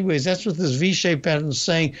sideways. That's what this V-shaped pattern is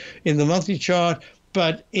saying in the monthly chart.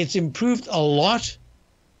 But it's improved a lot.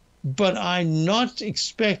 But I'm not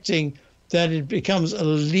expecting that it becomes a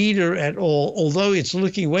leader at all, although it's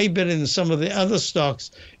looking way better than some of the other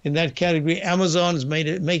stocks in that category. Amazon is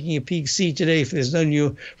making a peak C today if there's no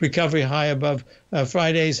new recovery high above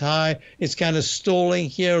Friday's high. It's kind of stalling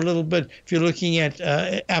here a little bit. If you're looking at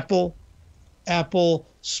Apple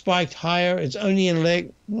spiked higher. It's only in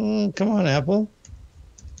leg. Come on, Apple.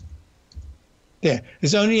 There.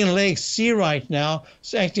 It's only in leg C right now.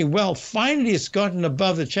 It's acting well. Finally, it's gotten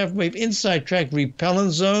above the Chapman wave inside track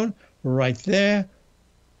repellent zone. Right there.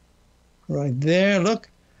 Right there. Look.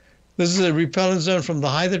 This is a repellent zone from the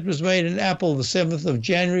high that was made in Apple the 7th of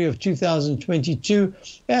January of 2022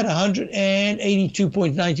 at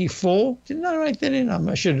 182.94. Didn't I write that in?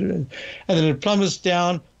 I should have. And then it plummets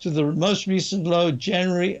down to the most recent low,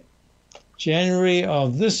 January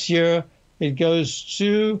of this year. It goes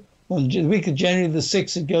to, on the week of January the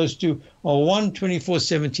 6th, it goes to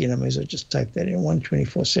 124.17. I may as well just type that in,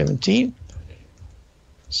 124.17.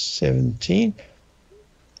 17.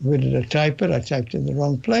 Where did I type it? I typed it in the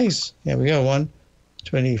wrong place. Here we go,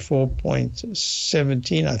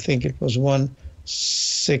 124.17. I think it was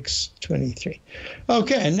 1623.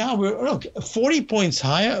 Okay, and now look, 40 points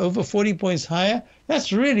higher, over 40 points higher.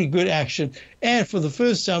 That's really good action. And for the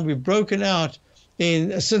first time, we've broken out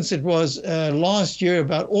since it was last year,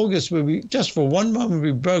 about August, where we, just for one moment,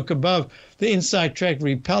 we broke above the inside track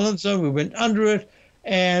repellent zone. We went under it.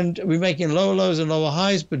 And we're making lower lows and lower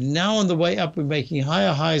highs, but now on the way up, we're making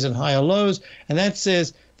higher highs and higher lows. And that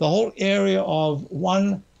says the whole area of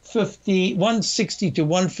 160 to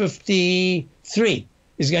 153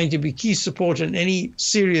 is going to be key support in any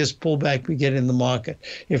serious pullback we get in the market,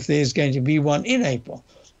 if there's going to be one in April.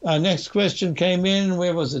 Next question came in.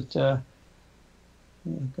 Where was it? I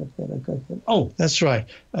got that. Oh, that's right.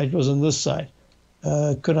 It was on this side.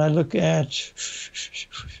 Could I look at...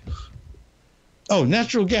 Oh,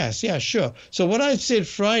 natural gas. Yeah, sure. So what I said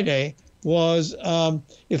Friday was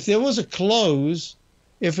if there was a close,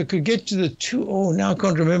 if it could get to the now I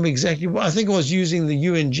can't remember exactly. I think I was using the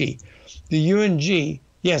UNG. The UNG,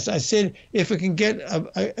 yes, I said if it can get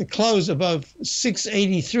a close above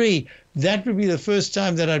 683, that would be the first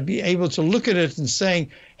time that I'd be able to look at it and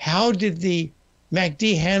saying, how did the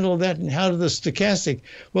MACD handle that, and how did the stochastic?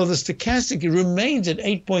 Well, the stochastic remains at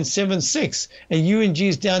 8.76, and UNG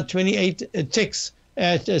is down 28 ticks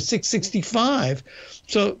at 665.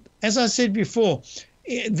 So, as I said before,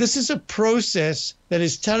 this is a process that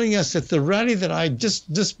is telling us that the rally that I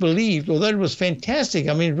just disbelieved, although it was fantastic,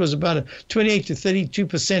 I mean, it was about a 28 to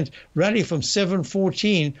 32% rally from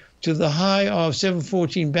 714 to the high of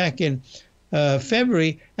 714 back in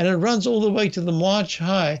February, and it runs all the way to the March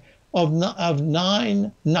high of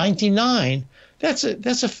 999. That's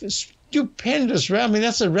a stupendous rally. I mean,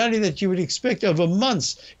 that's a rally that you would expect over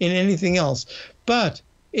months in anything else. But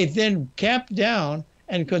it then capped down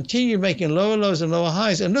and continued making lower lows and lower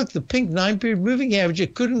highs. And look, the pink 9-period moving average,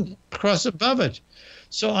 it couldn't cross above it.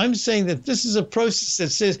 So I'm saying that this is a process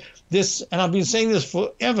that says this, and I've been saying this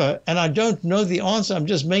forever, and I don't know the answer. I'm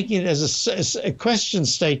just making it as a question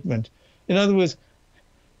statement. In other words,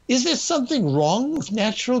 is there something wrong with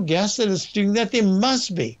natural gas that is doing that? There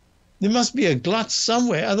must be. There must be a glut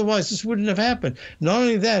somewhere. Otherwise, this wouldn't have happened. Not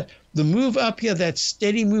only that, the move up here, that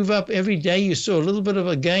steady move up every day, you saw a little bit of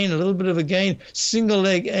a gain, single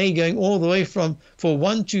leg A going all the way for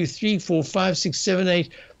 1, 2, 3, 4, 5, 6, 7,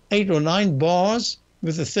 8 or 9 bars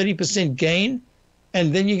with a 30% gain.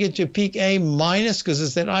 And then you get to peak A minus because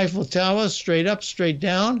it's that Eiffel Tower, straight up, straight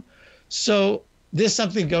down. So there's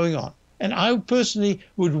something going on. And I personally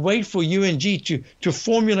would wait for UNG to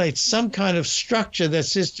formulate some kind of structure that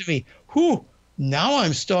says to me, now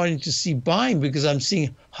I'm starting to see buying because I'm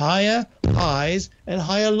seeing higher highs and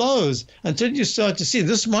higher lows. Until you start to see,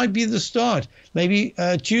 this might be the start. Maybe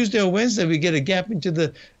Tuesday or Wednesday we get a gap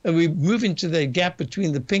we move into the gap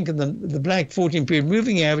between the pink and the black 14-period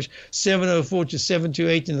moving average, 704 to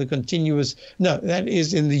 728 in the continuous. No, that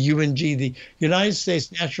is in the UNG, the United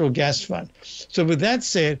States Natural Gas Fund. So with that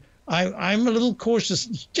said, I'm a little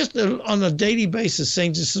cautious, just on a daily basis,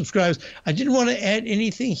 saying to subscribers, I didn't want to add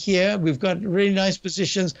anything here. We've got really nice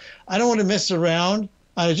positions. I don't want to mess around.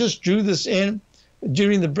 I just drew this in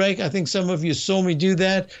during the break. I think some of you saw me do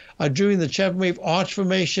that. I drew in the Chapman wave arch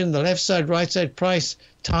formation, the left side, right side price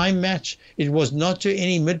time match. It was not to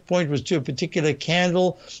any midpoint, it was to a particular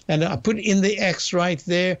candle. And I put in the X right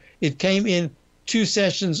there. It came in 2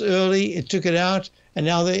 sessions early. It took it out. And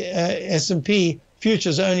now the S&P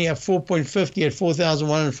futures only at 4.50 at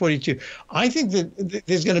 4,142. I think that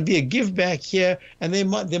there's going to be a give back here, and there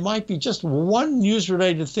might be just one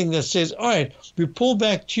news-related thing that says, all right, we pull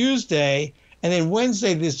back Tuesday, and then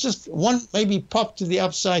Wednesday there's just one maybe pop to the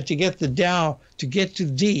upside to get the Dow to get to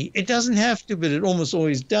D. It doesn't have to, but it almost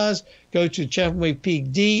always does. Go to Chapman wave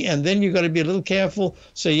peak D, and then you've got to be a little careful.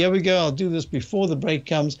 So here we go. I'll do this before the break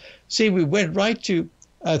comes. See, we went right to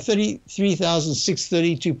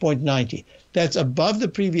 33,632.90. That's above the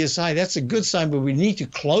previous high. That's a good sign, but we need to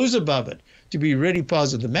close above it to be really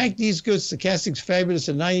positive. The MACD is good. Stochastic's fabulous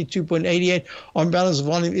at 92.88. On balance,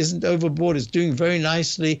 volume isn't overbought. It's doing very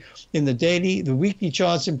nicely in the daily. The weekly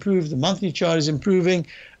chart's improved. The monthly chart is improving.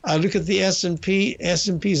 Look at the S&P.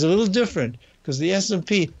 S&P is a little different because the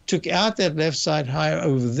S&P took out that left side high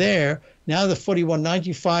over there. Now the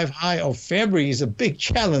 41.95 high of February is a big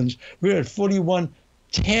challenge. We're at 41.10.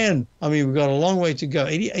 I mean, we've got a long way to go,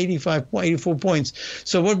 84 points.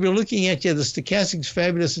 So what we're looking at here, the stochastic's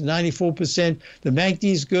fabulous at 94%. The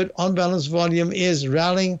MACD is good. On balance volume is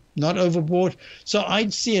rallying, not overbought. So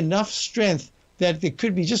I'd see enough strength that there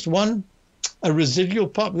could be just a residual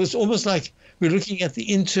pop. It's almost like we're looking at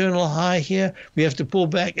the internal high here. We have to pull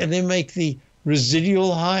back and then make the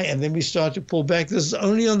residual high, and then we start to pull back. This is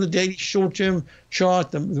only on the daily short-term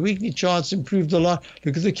chart. The weekly chart's improved a lot.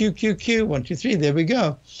 Look at the QQQ, 1, 2, 3, there we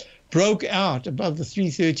go. Broke out above the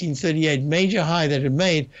 313.38 major high that it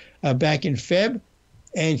made back in Feb.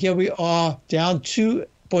 And here we are down 2.18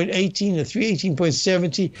 to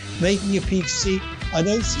 318.70, making a peak C. I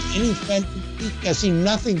don't see any fancy peak. I see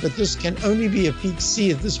nothing, but this can only be a peak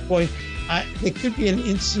C at this point. There could be an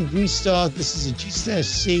instant restart. This is a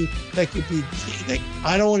G/C. That could be.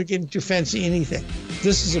 I don't want to get into fancy anything.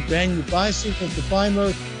 This is a brand new buy signal. The buy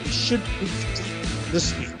mode should be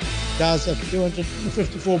this week. Dow's up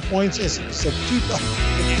 254 points. S&P's up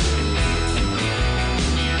 2,000.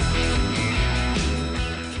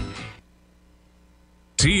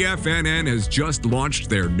 TFNN has just launched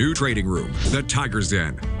their new trading room, the Tiger's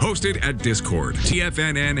Den. Hosted at Discord,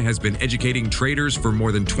 TFNN has been educating traders for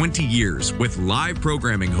more than 20 years with live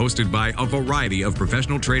programming hosted by a variety of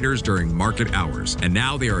professional traders during market hours. And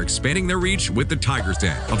now they are expanding their reach with the Tiger's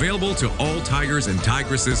Den, available to all tigers and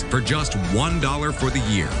tigresses for just $1 for the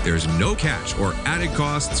year. There's no catch or added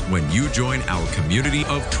costs when you join our community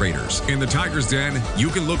of traders. In the Tiger's Den, you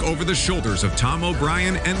can look over the shoulders of Tom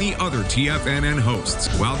O'Brien and the other TFNN hosts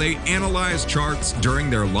while they analyze charts during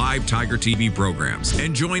their live Tiger TV programs,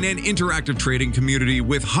 and join an interactive trading community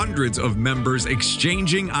with hundreds of members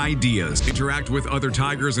exchanging ideas. Interact with other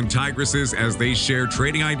tigers and tigresses as they share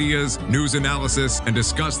trading ideas, news analysis, and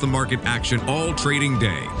discuss the market action all trading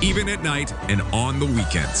day, even at night and on the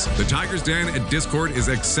weekends. The Tiger's Den at Discord is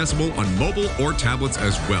accessible on mobile or tablets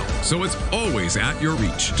as well, so it's always at your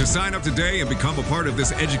reach. To sign up today and become a part of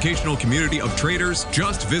this educational community of traders,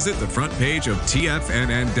 just visit the front page of TFNN.com.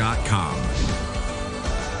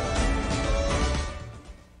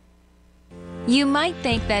 You might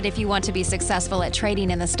think that if you want to be successful at trading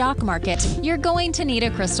in the stock market, you're going to need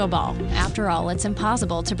a crystal ball. After all, it's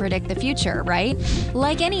impossible to predict the future, right?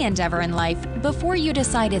 Like any endeavor in life, before you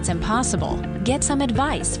decide it's impossible, get some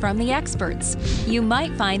advice from the experts. You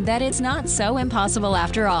might find that it's not so impossible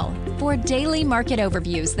after all. For daily market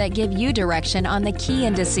overviews that give you direction on the key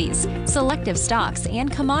indices, selective stocks,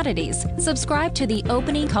 and commodities, subscribe to the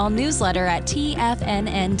Opening Call newsletter at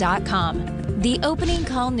TFNN.com. The Opening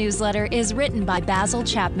Call newsletter is written by Basil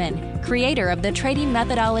Chapman, creator of the trading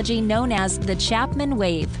methodology known as the Chapman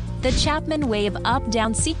Wave. The Chapman Wave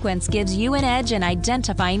up-down sequence gives you an edge in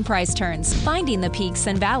identifying price turns, finding the peaks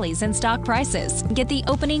and valleys in stock prices. Get the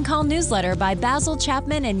Opening Call newsletter by Basil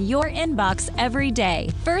Chapman in your inbox every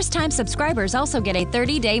day. First-time subscribers also get a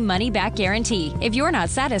 30-day money-back guarantee. If you're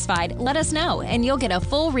not satisfied, let us know, and you'll get a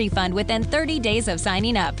full refund within 30 days of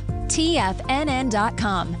signing up.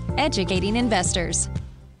 TFNN.com, educating investors.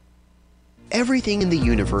 Everything in the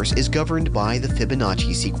universe is governed by the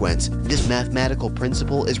Fibonacci sequence. This mathematical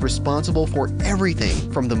principle is responsible for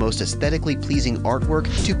everything from the most aesthetically pleasing artwork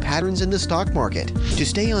to patterns in the stock market. To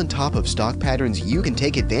stay on top of stock patterns you can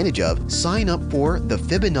take advantage of, sign up for the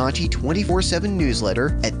Fibonacci 24/7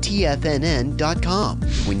 newsletter at TFNN.com.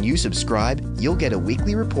 When you subscribe, you'll get a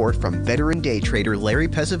weekly report from veteran day trader Larry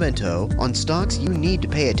Pesavento on stocks you need to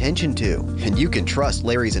pay attention to. And you can trust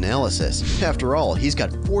Larry's analysis. After all, he's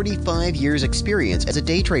got 45 years experience as a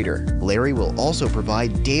day trader. Larry will also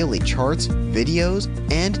provide daily charts, videos,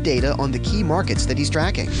 and data on the key markets that he's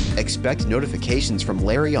tracking. Expect notifications from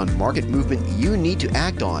Larry on market movement you need to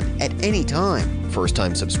act on at any time.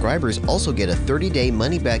 First-time subscribers also get a 30-day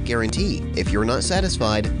money-back guarantee. If you're not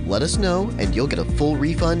satisfied, let us know and you'll get a full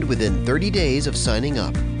refund within 30 days of signing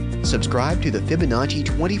up. Subscribe to the Fibonacci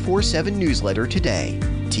 24/7 newsletter today.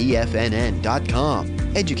 TFNN.com,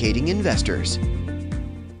 educating investors.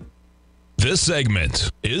 This segment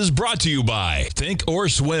is brought to you by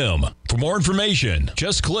Thinkorswim. For more information,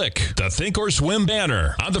 just click the Thinkorswim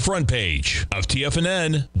banner on the front page of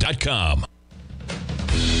TFNN.com.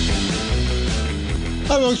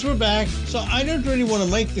 Hi folks, we're back. So I don't really want to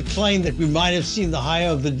make the claim that we might have seen the high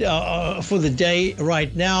of the for the day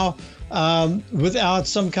right now without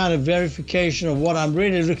some kind of verification of what I'm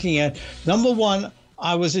really looking at. Number one,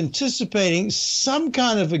 I was anticipating some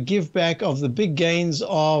kind of a give back of the big gains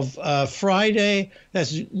of Friday.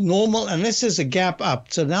 That's normal unless there's a gap up.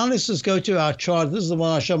 So now let's just go to our chart. This is the one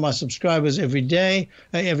I show my subscribers every day,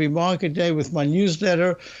 every market day with my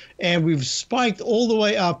newsletter. And we've spiked all the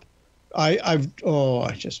way up. I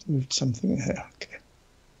just moved something here. Okay.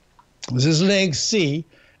 This is leg C.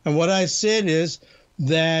 And what I said is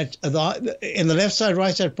that in the left side,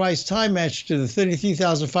 right side price time match to the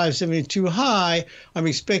 33,572 high, I'm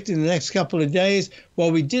expecting the next couple of days. Well,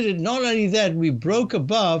 we did it. Not only that, we broke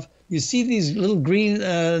above. You see these little green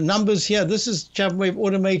numbers here. This is Chapman Wave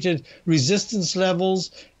automated resistance levels.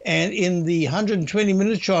 And in the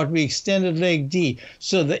 120-minute chart, we extended leg D.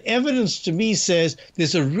 So the evidence to me says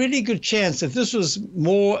there's a really good chance that this was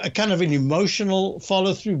more a kind of an emotional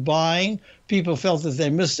follow-through buying. People felt that they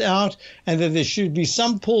missed out and that there should be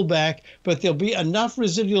some pullback, but there'll be enough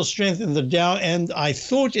residual strength in the Dow and I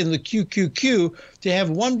thought in the QQQ to have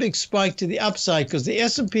one big spike to the upside because the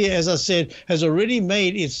S&P, as I said, has already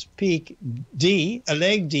made its peak D, a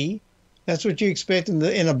leg D. That's what you expect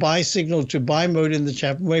in a buy signal to buy mode in the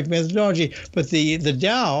Chapman Wave methodology. But the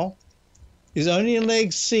Dow is only in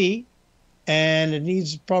leg C, and it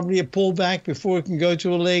needs probably a pullback before it can go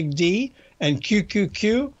to a leg D. And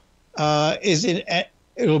QQQ,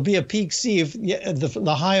 it'll be a peak C if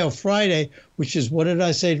the high of Friday, which is, what did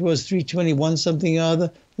I say it was, 321 something or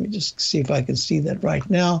other. Let me just see if I can see that right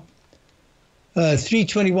now.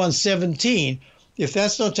 321.17. If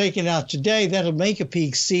that's not taken out today, that'll make a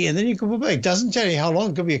peak C, and then you can go back. It doesn't tell you how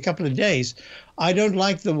long. It could be a couple of days. I don't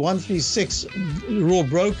like the 136 rule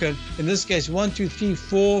broken. In this case, 1, 2, 3,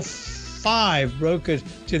 4, 5 broken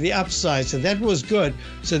to the upside. So that was good.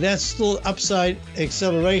 So that's still upside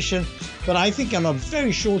acceleration. But I think on a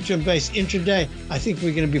very short-term base, intraday, I think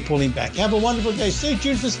we're going to be pulling back. Have a wonderful day. Stay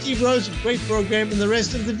tuned for Steve Rhodes. Great program. And the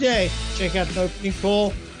rest of the day, check out the opening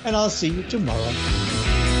call, and I'll see you tomorrow.